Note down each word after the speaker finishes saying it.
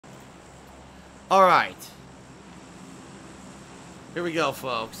Alright. Here we go,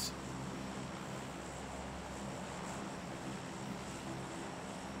 folks.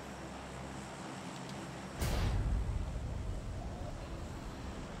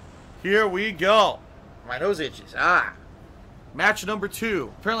 Here we go. My nose itches. Match number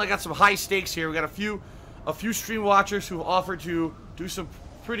 2. Apparently I got some high stakes here. We got a few stream watchers who offered to do some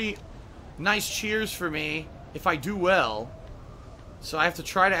pretty nice cheers for me if I do well. So I have to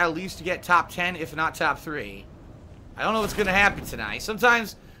try to at least get top 10, if not top 3. I don't know what's going to happen tonight.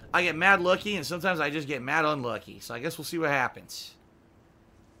 Sometimes I get mad lucky, and sometimes I just get mad unlucky. So I guess we'll see what happens.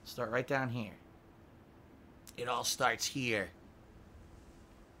 Start right down here. It all starts here.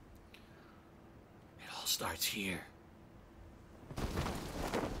 It all starts here.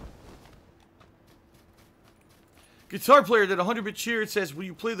 Guitar Player did 100-bit cheer. It says, will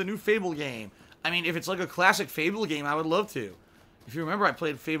you play the new Fable game? I mean, if it's like a classic Fable game, I would love to. If you remember, I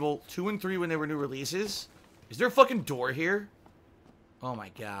played Fable 2 and 3 when they were new releases. Is there a fucking door here? Oh my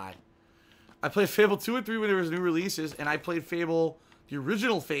god. I played Fable 2 and 3 when there was new releases, and I played Fable, the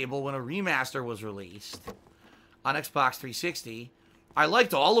original Fable, when a remaster was released on Xbox 360. I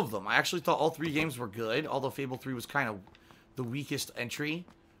liked all of them. I actually thought all 3 games were good, although Fable 3 was kind of the weakest entry.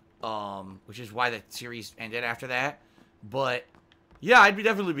 Which is why the series ended after that. But, yeah, I'd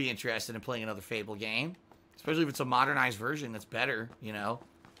definitely be interested in playing another Fable game. Especially if it's a modernized version that's better, you know.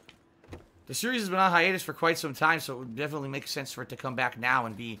 The series has been on hiatus for quite some time, so it would definitely make sense for it to come back now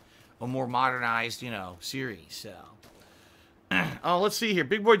and be a more modernized, you know, series, so. Let's see here.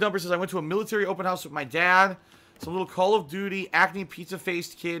 Big Boy Dumper says, I went to a military open house with my dad. Some little Call of Duty, acne,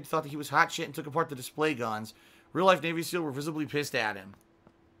 pizza-faced kid thought that he was hot shit and took apart the display guns. Real-life Navy SEAL were visibly pissed at him.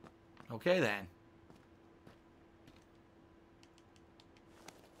 Okay, then.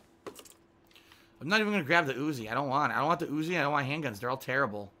 I'm not even going to grab the Uzi. I don't want it. I don't want the Uzi. I don't want handguns. They're all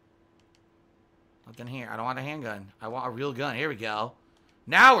terrible. Nothing here. I don't want a handgun. I want a real gun. Here we go.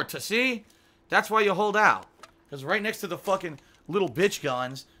 Now we're to see? That's why you hold out. Because right next to the fucking little bitch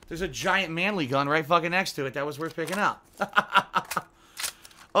guns, there's a giant manly gun right fucking next to it that was worth picking up.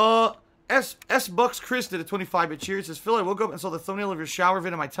 S Bucks Chris did a 25-bit cheer. It says, Phil, I woke up and saw the thumbnail of your shower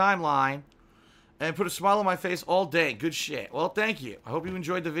vid on my timeline and put a smile on my face all day. Good shit. Well, thank you. I hope you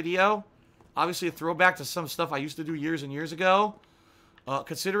enjoyed the video. Obviously a throwback to some stuff I used to do years and years ago.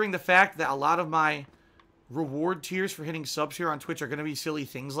 Considering the fact that a lot of my reward tiers for hitting subs here on Twitch are going to be silly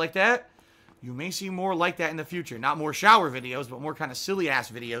things like that, you may see more like that in the future. Not more shower videos, but more kind of silly-ass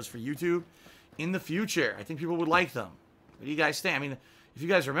videos for YouTube in the future. I think people would like them. What do you guys think? I mean, if you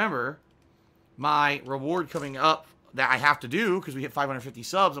guys remember, my reward coming up that I have to do, because we hit 550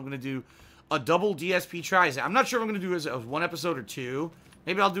 subs, I'm going to do a double DSP tries. I'm not sure if I'm going to do it as 1 episode or 2.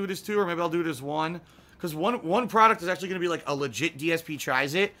 Maybe I'll do it as 2, or maybe I'll do it as 1. Because one product is actually going to be like a legit DSP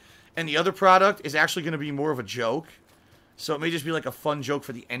tries it, and the other product is actually going to be more of a joke. So it may just be like a fun joke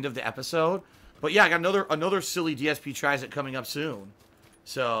for the end of the episode. But yeah, I got another silly DSP tries it coming up soon.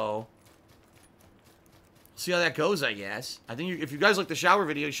 So see how that goes, I guess. I think if you guys like the shower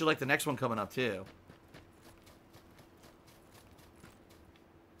video, you should like the next one coming up too.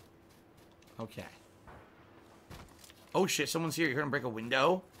 Okay. Oh shit, someone's here. You heard him break a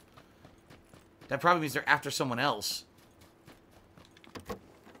window? That probably means they're after someone else.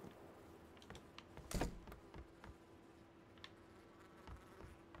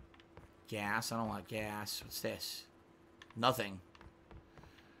 Gas? I don't want gas. What's this? Nothing.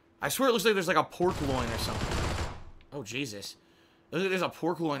 I swear it looks like there's like a pork loin or something. Oh, Jesus. It looks like there's a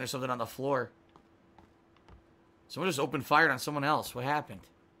pork loin or something on the floor. Someone just opened fire on someone else. What happened?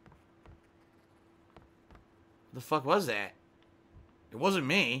 What the fuck was that? It wasn't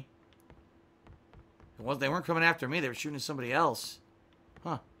me. They weren't coming after me. They were shooting at somebody else.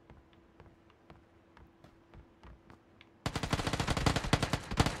 Huh.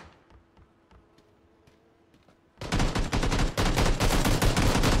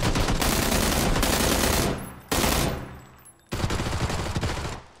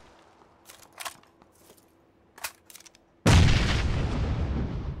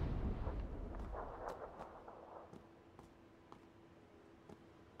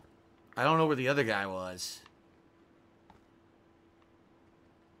 I don't know where the other guy was.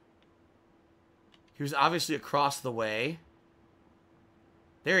 He was obviously across the way.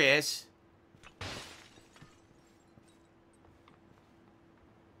 There he is.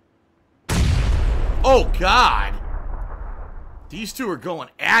 Oh, God. These two are going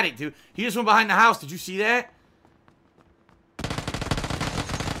at it, dude. He just went behind the house. Did you see that?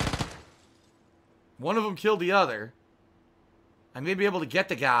 One of them killed the other. I may be able to get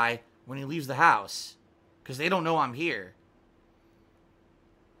the guy when he leaves the house, because they don't know I'm here.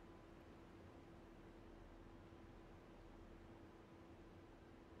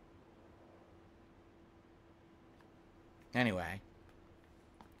 Anyway.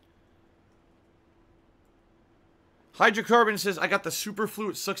 Hydrocarbon says, I got the super flu.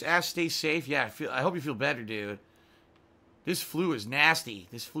 It sucks ass. Stay safe. Yeah, I hope you feel better, dude. This flu is nasty.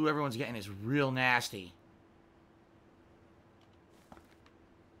 This flu everyone's getting is real nasty.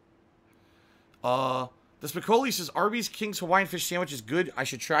 The Spicoli says, Arby's King's Hawaiian Fish Sandwich is good. I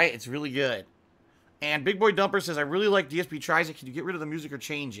should try it. It's really good. And Big Boy Dumper says, I really like DSP Tries It. Can you get rid of the music or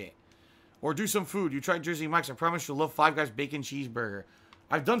change it? Or do some food. You tried Jersey Mike's. I promise you'll love Five Guys Bacon Cheeseburger.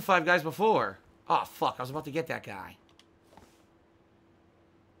 I've done Five Guys before. Oh, fuck. I was about to get that guy.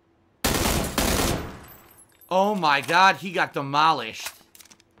 Oh, my God. He got demolished.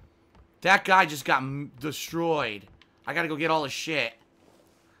 That guy just got destroyed. I gotta go get all his shit.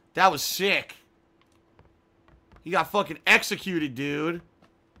 That was sick. He got fucking executed, dude.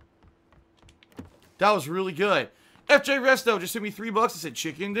 That was really good. FJ Resto just sent me $3 and said,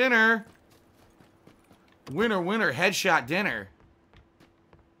 chicken dinner. Winner, winner, headshot dinner.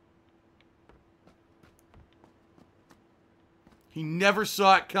 He never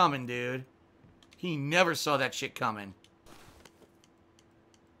saw it coming, dude. He never saw that shit coming.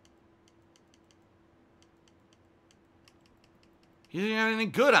 He didn't have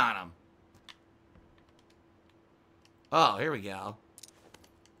anything good on him. Oh, here we go.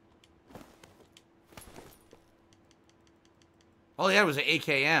 All he had was an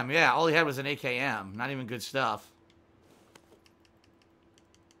AKM. Yeah, all he had was an AKM. Not even good stuff.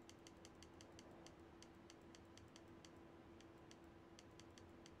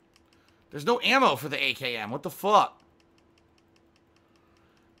 There's no ammo for the AKM. What the fuck?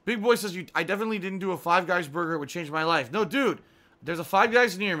 Big Boy says, I definitely didn't do a Five Guys burger. It would change my life. No, dude. There's a Five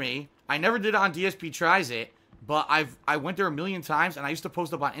Guys near me. I never did it on DSP Tries It. But I went there a million times, and I used to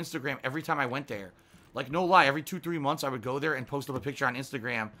post up on Instagram every time I went there. Like, no lie, every 2-3 months I would go there and post up a picture on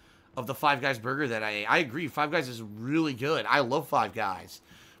Instagram of the Five Guys burger that I ate. I agree, Five Guys is really good. I love Five Guys.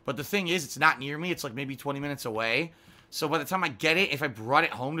 But the thing is, it's not near me. It's like maybe 20 minutes away. So by the time I get it, if I brought it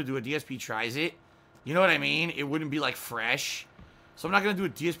home to do a DSP Tries It, you know what I mean? It wouldn't be, like, fresh. So I'm not going to do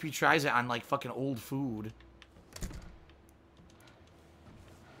a DSP Tries It on, like, fucking old food.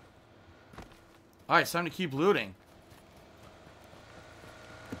 Alright, it's time to keep looting.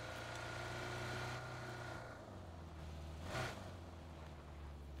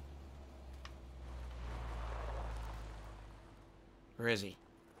 Where is he?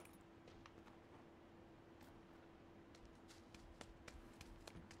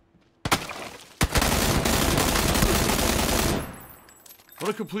 What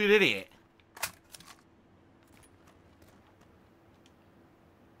a complete idiot.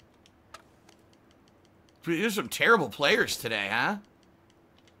 There's some terrible players today, huh?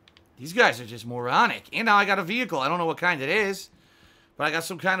 These guys are just moronic. And now I got a vehicle. I don't know what kind it is, but I got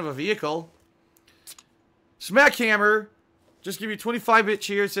some kind of a vehicle. Smackhammer, just give you 25-bit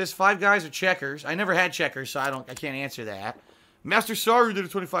cheer. It says Five Guys or Checkers. I never had Checkers, so I can't answer that. Master Saru did a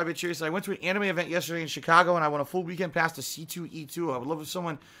 25-bit cheer. Said, I went to an anime event yesterday in Chicago, and I won a full weekend pass to C2E2. I would love if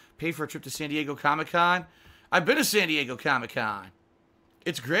someone paid for a trip to San Diego Comic-Con. I've been to San Diego Comic-Con.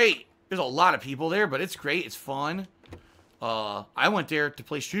 It's great. There's a lot of people there, but it's great. It's fun. I went there to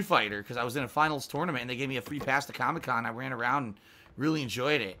play Street Fighter because I was in a finals tournament, and they gave me a free pass to Comic-Con. I ran around and really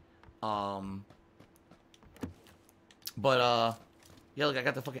enjoyed it. Yeah, look, I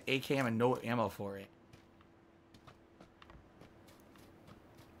got the fucking AKM and no ammo for it.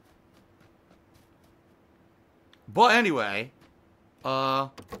 But anyway,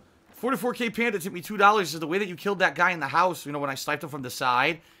 44K Panda tipped me $2. Is the way that you killed that guy in the house, you know, when I sniped him from the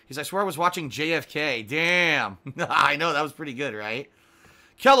side. He's, I swear I was watching JFK. Damn. I know, that was pretty good, right?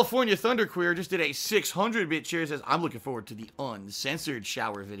 California Thunderqueer just did a 600-bit cheer. Says, I'm looking forward to the uncensored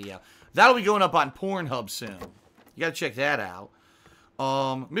shower video. That'll be going up on Pornhub soon. You gotta check that out.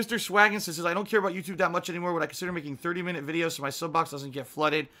 Mr. Swaggins says, I don't care about YouTube that much anymore. Would I consider making 30-minute videos so my sub box doesn't get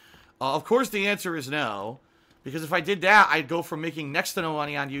flooded? Of course the answer is no. Because if I did that, I'd go from making next to no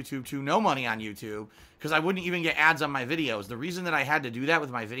money on YouTube to no money on YouTube. Because I wouldn't even get ads on my videos. The reason that I had to do that with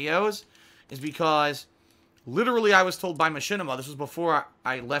my videos is because literally I was told by Machinima, this was before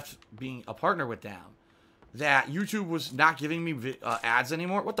I left being a partner with them, that YouTube was not giving me ads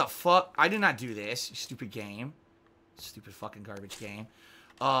anymore. What the fuck? I did not do this, you stupid game. Stupid fucking garbage game.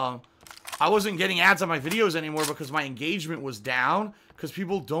 I wasn't getting ads on my videos anymore because my engagement was down. Because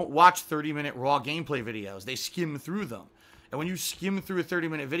people don't watch 30-minute raw gameplay videos. They skim through them. And when you skim through a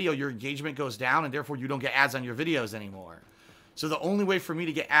 30-minute video, your engagement goes down, and therefore you don't get ads on your videos anymore. So the only way for me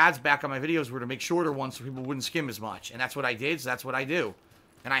to get ads back on my videos were to make shorter ones so people wouldn't skim as much. And that's what I did, so that's what I do.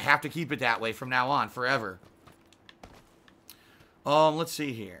 And I have to keep it that way from now on, forever. Let's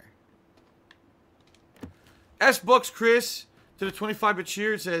see here. S-Bucks Chris did a 25-bit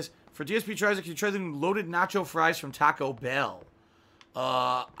cheer. It says, for DSP tries, can you try the new loaded nacho fries from Taco Bell?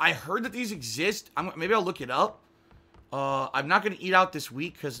 I heard that these exist. Maybe I'll look it up. I'm not going to eat out this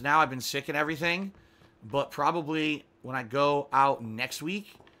week because now I've been sick and everything. But probably when I go out next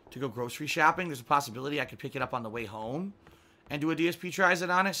week to go grocery shopping, there's a possibility I could pick it up on the way home and do a DSP tries it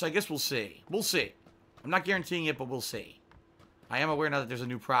on it. So I guess we'll see. We'll see. I'm not guaranteeing it, but we'll see. I am aware now that there's a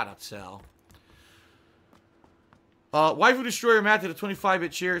new product, so. Waifu Destroyer Matt did a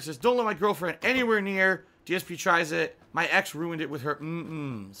 25-bit cheer. It says, don't let my girlfriend anywhere near. DSP tries it. My ex ruined it with her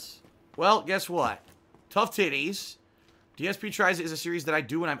mm-ms. Well, guess what? Tough titties. DSP tries it is a series that I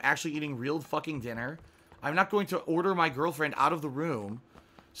do when I'm actually eating real fucking dinner. I'm not going to order my girlfriend out of the room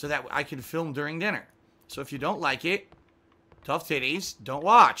so that I can film during dinner. So if you don't like it, tough titties, don't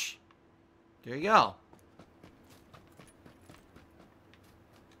watch. There you go.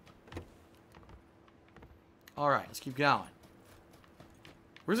 Alright, let's keep going.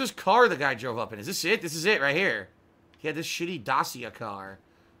 Where's this car the guy drove up in? Is this it? This is it right here. He had this shitty Dacia car.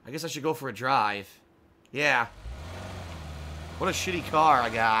 I guess I should go for a drive. Yeah. What a shitty car I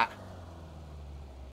got.